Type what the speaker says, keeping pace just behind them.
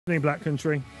Black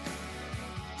Country.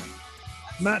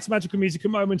 Matt's Magical Music at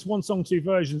Moments, one song, two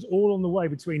versions, all on the way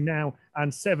between now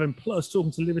and 7, plus talking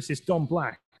to lyricist Don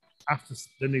Black after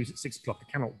the news at 6 o'clock.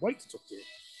 I cannot wait to talk to you.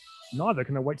 Neither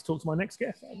can I wait to talk to my next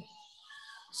guest.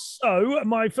 So,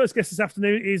 my first guest this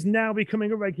afternoon is now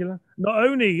becoming a regular, not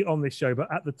only on this show,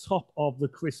 but at the top of the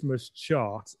Christmas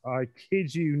chart. I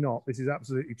kid you not, this is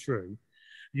absolutely true.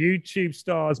 YouTube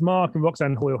stars Mark and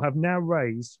Roxanne Hoyle have now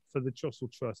raised for the Trussell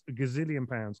Trust a gazillion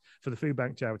pounds for the food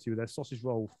bank charity with their sausage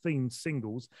roll themed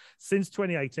singles since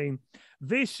 2018.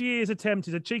 This year's attempt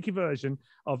is a cheeky version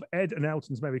of Ed and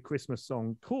Elton's Merry Christmas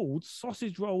song called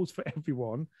Sausage Rolls for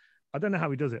Everyone. I don't know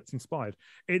how he does it. It's inspired.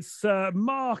 It's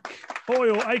Mark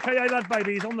Hoyle, aka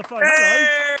LadBaby, is on the phone.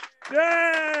 Hey! Hello.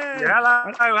 Yay!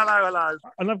 Yeah, hello.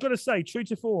 And I've got to say, true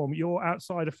to form, you're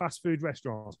outside a fast food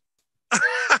restaurant.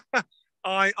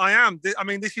 I am. I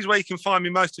mean, this is where you can find me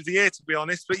most of the year, to be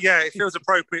honest. But yeah, it feels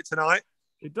appropriate tonight.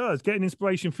 It does. Getting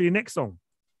inspiration for your next song.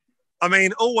 I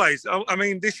mean, always. I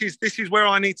mean, this is where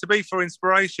I need to be for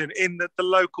inspiration, in the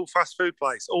local fast food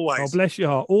place. Always. Oh, bless your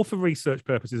heart. All for research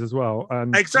purposes as well.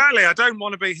 And exactly. I don't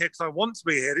want to be here because I want to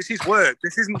be here. This is work.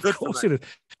 This isn't good for me. Of course it is.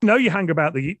 No, you hang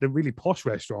about the really posh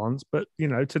restaurants, but you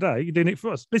know, today you're doing it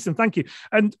for us. Listen, thank you.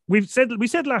 And we said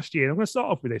last year, and I'm going to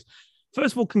start off with this.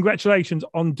 First of all, congratulations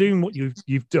on doing what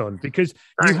you've done, because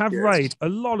you have raised a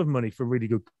lot of money for a really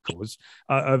good cause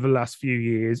over the last few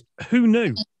years. Who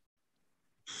knew?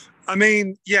 I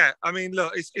mean, yeah. I mean,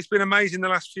 look, it's been amazing the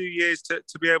last few years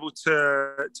to be able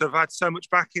to have had so much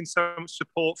backing, so much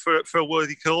support for a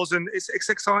worthy cause, and it's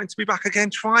exciting to be back again,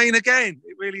 trying again.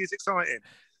 It really is exciting.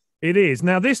 It is.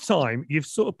 Now, this time, you've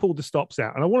sort of pulled the stops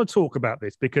out, and I want to talk about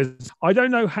this because I don't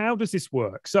know, how does this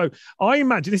work? So I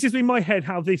imagine, this is in my head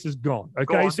how this has gone,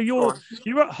 okay? So you're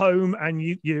at home and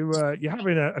you're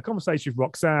having a conversation with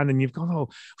Roxanne, and you've gone, oh,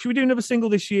 should we do another single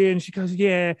this year? And she goes,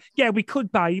 yeah, we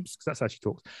could, babes, because that's how she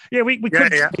talks. Yeah, we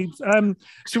could, babes.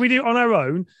 Should we do it on our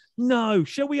own? No.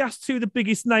 Shall we ask two of the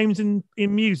biggest names in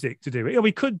music to do it? Yeah,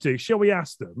 we could do. Shall we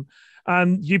ask them?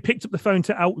 And you picked up the phone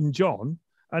to Elton John.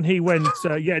 And he went,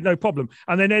 yeah, no problem.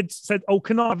 And then Ed said, oh,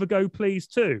 can I have a go, please,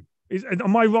 too?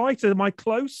 Am I right? Am I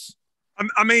close?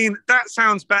 I mean, that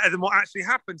sounds better than what actually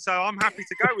happened. So I'm happy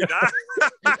to go with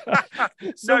that.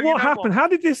 So what happened? How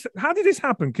did this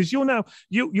happen? Because you're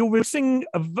releasing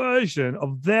a version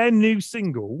of their new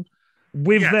single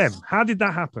with them. How did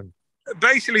that happen?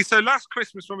 Basically, so last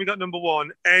Christmas when we got number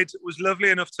one, Ed was lovely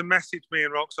enough to message me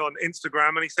and Rox on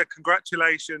Instagram, and he said,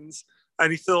 congratulations. And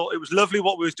he thought it was lovely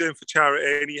what we was doing for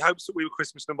charity, and he hopes that we were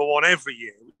Christmas number one every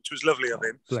year, which was lovely of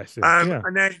him. Bless him.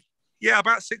 And then,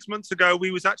 about 6 months ago, we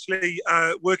was actually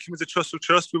working with the Trussell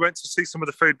Trust. We went to see some of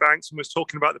the food banks and was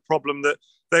talking about the problem that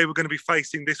they were going to be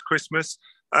facing this Christmas.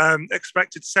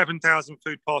 Expected 7,000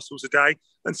 food parcels a day,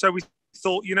 and so we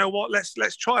thought, you know what, let's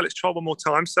try one more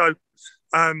time. So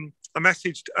I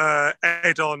messaged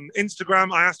Ed on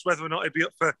Instagram. I asked whether or not he'd be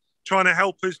up for trying to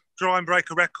help us try and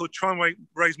break a record, try and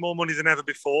raise more money than ever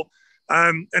before.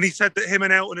 And he said that him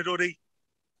and Elton had already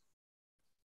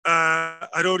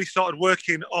started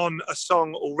working on a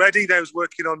song already. They was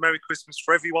working on Merry Christmas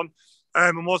for Everyone.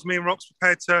 And was me and Rox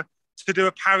prepared to do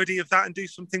a parody of that and do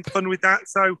something fun with that?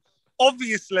 So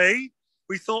obviously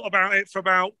we thought about it for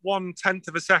about 1/10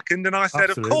 of a second, and I said,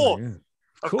 of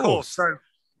course.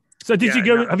 So did you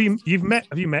go? Have you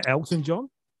met Elton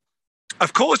John?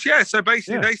 Of course, yeah. So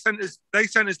basically, they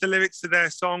sent us the lyrics to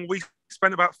their song. We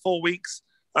spent about 4 weeks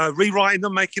rewriting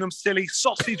them, making them silly,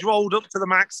 sausage rolled up to the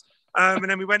max. And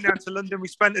then we went down to London. We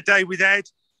spent a day with Ed.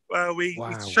 We'd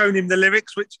shown him the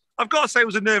lyrics, which I've got to say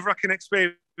was a nerve-wracking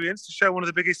experience to show one of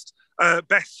the biggest,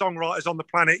 best songwriters on the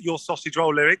planet your sausage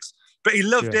roll lyrics. But he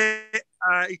loved it.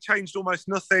 He changed almost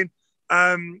nothing.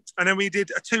 And then we did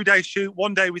a 2-day shoot,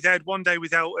 1 day with Ed, 1 day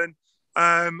with Elton.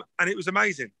 And it was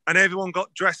amazing, and everyone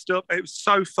got dressed up. It was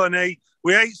so funny.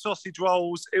 We ate sausage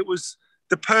rolls. It was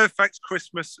the perfect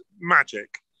Christmas magic.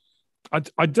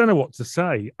 I don't know what to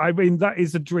say. I mean, that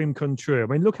is a dream come true. I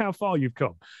mean, look how far you've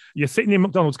come. You're sitting in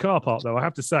McDonald's car park, though, I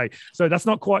have to say. So that's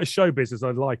not quite as showbiz as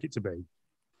I'd like it to be.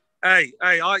 Hey,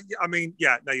 I mean,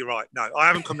 yeah, no, you're right. No, I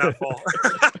haven't come that far.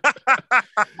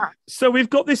 So we've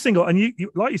got this single, and you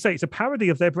like you say, it's a parody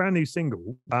of their brand new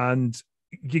single, and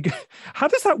how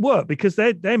does that work? Because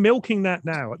they're milking that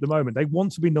now at the moment. They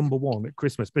want to be number one at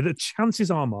Christmas, but the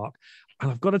chances are, Mark, and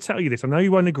I've got to tell you this, I know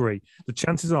you won't agree, the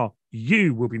chances are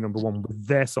you will be number one with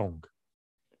their song.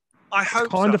 I hope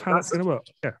kind of how that's going to work.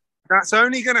 Yeah. That's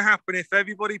only going to happen if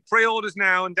everybody pre-orders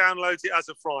now and downloads it as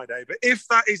of Friday. But if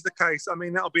that is the case, I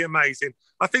mean, that'll be amazing.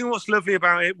 I think what's lovely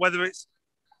about it, whether it's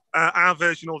our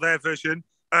version or their version,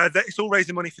 It's all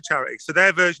raising money for charity. So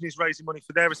their version is raising money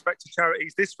for their respective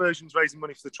charities. This version is raising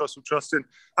money for the Trussell Trust. And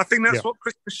I think that's what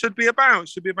Christmas should be about. It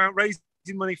should be about raising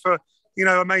money for,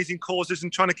 amazing causes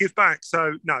and trying to give back.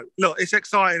 So, no, look, it's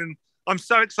exciting. And I'm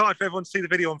so excited for everyone to see the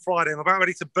video on Friday. I'm about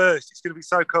ready to burst. It's going to be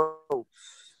so cool.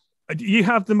 You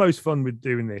have the most fun with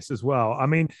doing this as well. I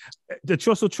mean, the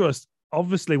Trussell Trust,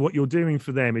 obviously what you're doing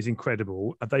for them is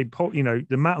incredible. The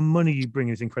amount of money you bring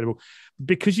is incredible.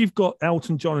 Because you've got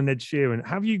Elton John and Ed Sheeran,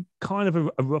 have you kind of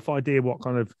a rough idea what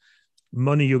kind of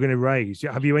money you're going to raise?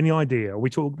 Have you any idea? We're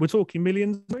talking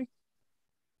millions, are we?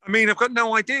 I mean, I've got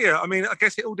no idea. I mean, I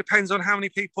guess it all depends on how many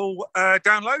people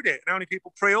download it and how many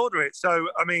people pre-order it. So,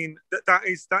 I mean, that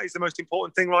is the most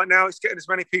important thing right now. It's getting as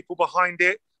many people behind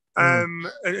it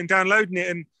and downloading it.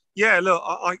 And yeah, look,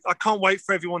 I can't wait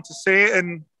for everyone to see it.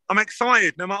 And I'm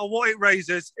excited. No matter what it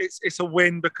raises, it's a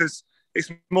win because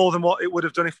it's more than what it would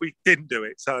have done if we didn't do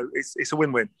it. So it's a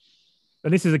win-win.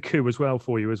 And this is a coup as well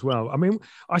for you as well. I mean,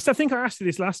 I think I asked you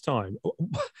this last time.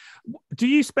 Do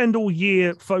you spend all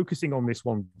year focusing on this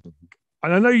one?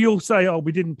 And I know you'll say, oh,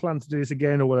 we didn't plan to do this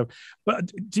again or whatever.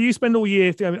 But do you spend all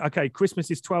year thinking, okay,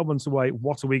 Christmas is 12 months away.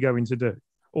 What are we going to do?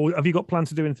 Or have you got plans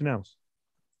to do anything else?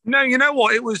 No, you know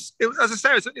what? It was as I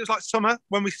say, it was like summer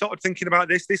when we started thinking about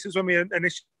this. This is when we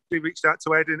initially reached out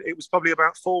to Ed, and it was probably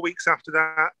about 4 weeks after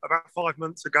that, about 5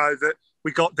 months ago, that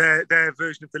we got their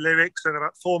version of the lyrics, and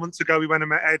about 4 months ago we went and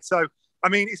met Ed. So I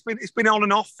mean, it's been on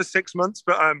and off for 6 months,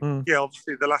 but yeah,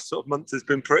 obviously the last sort of month has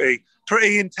been pretty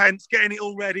intense. Getting it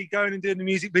all ready, going and doing the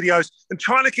music videos, and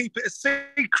trying to keep it a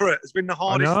secret has been the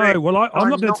hardest thing. Well, I'm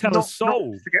not going to tell a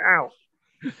soul to get out.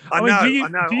 I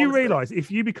mean, do you realise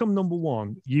if you become number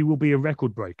one, you will be a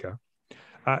record breaker,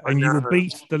 and you will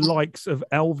beat the likes of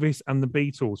Elvis and the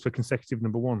Beatles for consecutive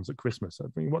number ones at Christmas? I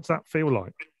mean, what's that feel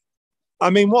like? I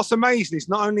mean, what's amazing is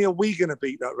not only are we going to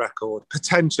beat that record,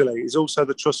 potentially, is also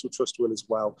the Trussell Trust will as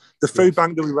well. The food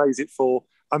bank that we raise it for.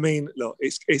 I mean, look,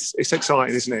 it's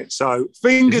exciting, isn't it? So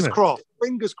fingers crossed.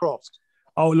 Fingers crossed.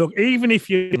 Oh, look, even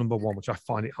if you're number one, which I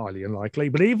find it highly unlikely,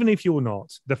 but even if you're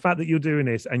not, the fact that you're doing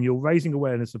this and you're raising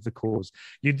awareness of the cause,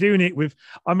 you're doing it with,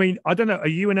 I mean, I don't know, are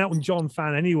you an Elton John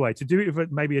fan anyway? To do it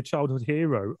with maybe a childhood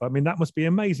hero, I mean, that must be an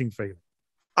amazing feeling.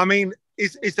 I mean,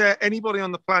 is there anybody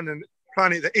on the planet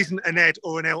that isn't an Ed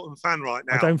or an Elton fan right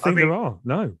now? I don't think there are,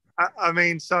 no. I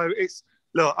mean, so it's,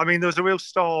 look, I mean, there was a real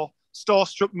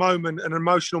starstruck moment, an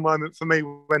emotional moment for me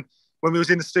when we was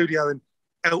in the studio and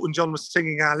Elton John was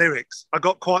singing our lyrics. I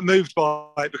got quite moved by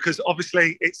it because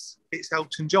obviously it's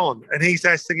Elton John and he's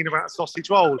there singing about a sausage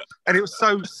roll, and it was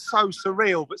so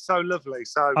surreal but so lovely.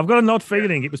 So I've got an odd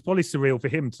feeling it was probably surreal for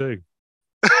him too.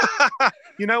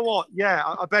 You know what? Yeah,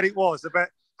 I bet it was. I bet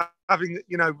having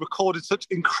recorded such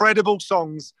incredible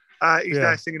songs, he's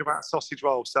there singing about a sausage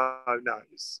roll. So no,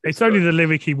 it's only the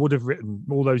lyric he would have written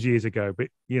all those years ago, but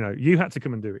you had to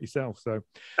come and do it yourself. So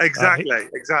exactly.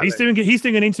 He's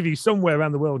doing an interview somewhere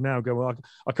around the world now. Going,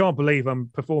 I can't believe I'm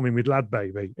performing with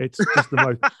LadBaby. It's just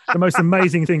the most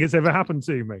amazing thing that's ever happened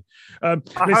to me. I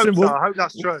hope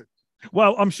that's true.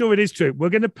 Well, I'm sure it is true. We're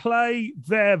going to play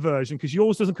their version because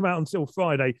yours doesn't come out until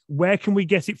Friday. Where can we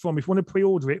get it from? If you want to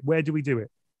pre-order it, where do we do it?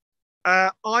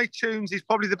 iTunes is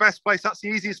probably the best place. That's the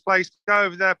easiest place. Go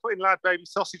over there, put in LadBaby,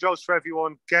 sausage rolls for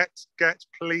everyone. Get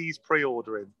please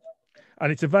pre-ordering.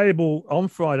 And it's available on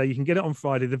Friday. You can get it on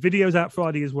Friday. The video's out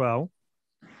Friday as well.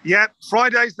 Yeah,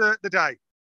 Friday's the day.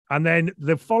 And then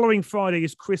the following Friday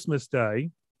is Christmas Day.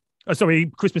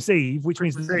 Christmas Eve, which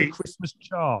means the Christmas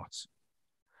chart.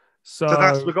 So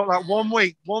we've got that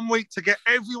 1 week to get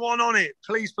everyone on it.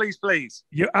 Please, please, please.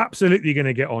 You're absolutely going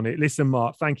to get on it. Listen,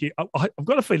 Mark, thank you. I've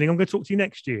got a feeling I'm going to talk to you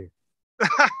next year.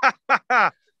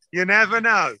 You never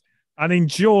know. And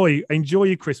enjoy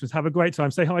your Christmas. Have a great time.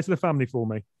 Say hi to the family for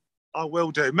me. I will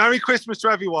do. Merry Christmas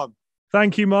to everyone.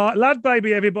 Thank you, Mark.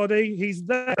 LadBaby, everybody. He's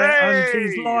there and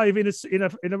he's live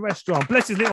in a restaurant. Bless his little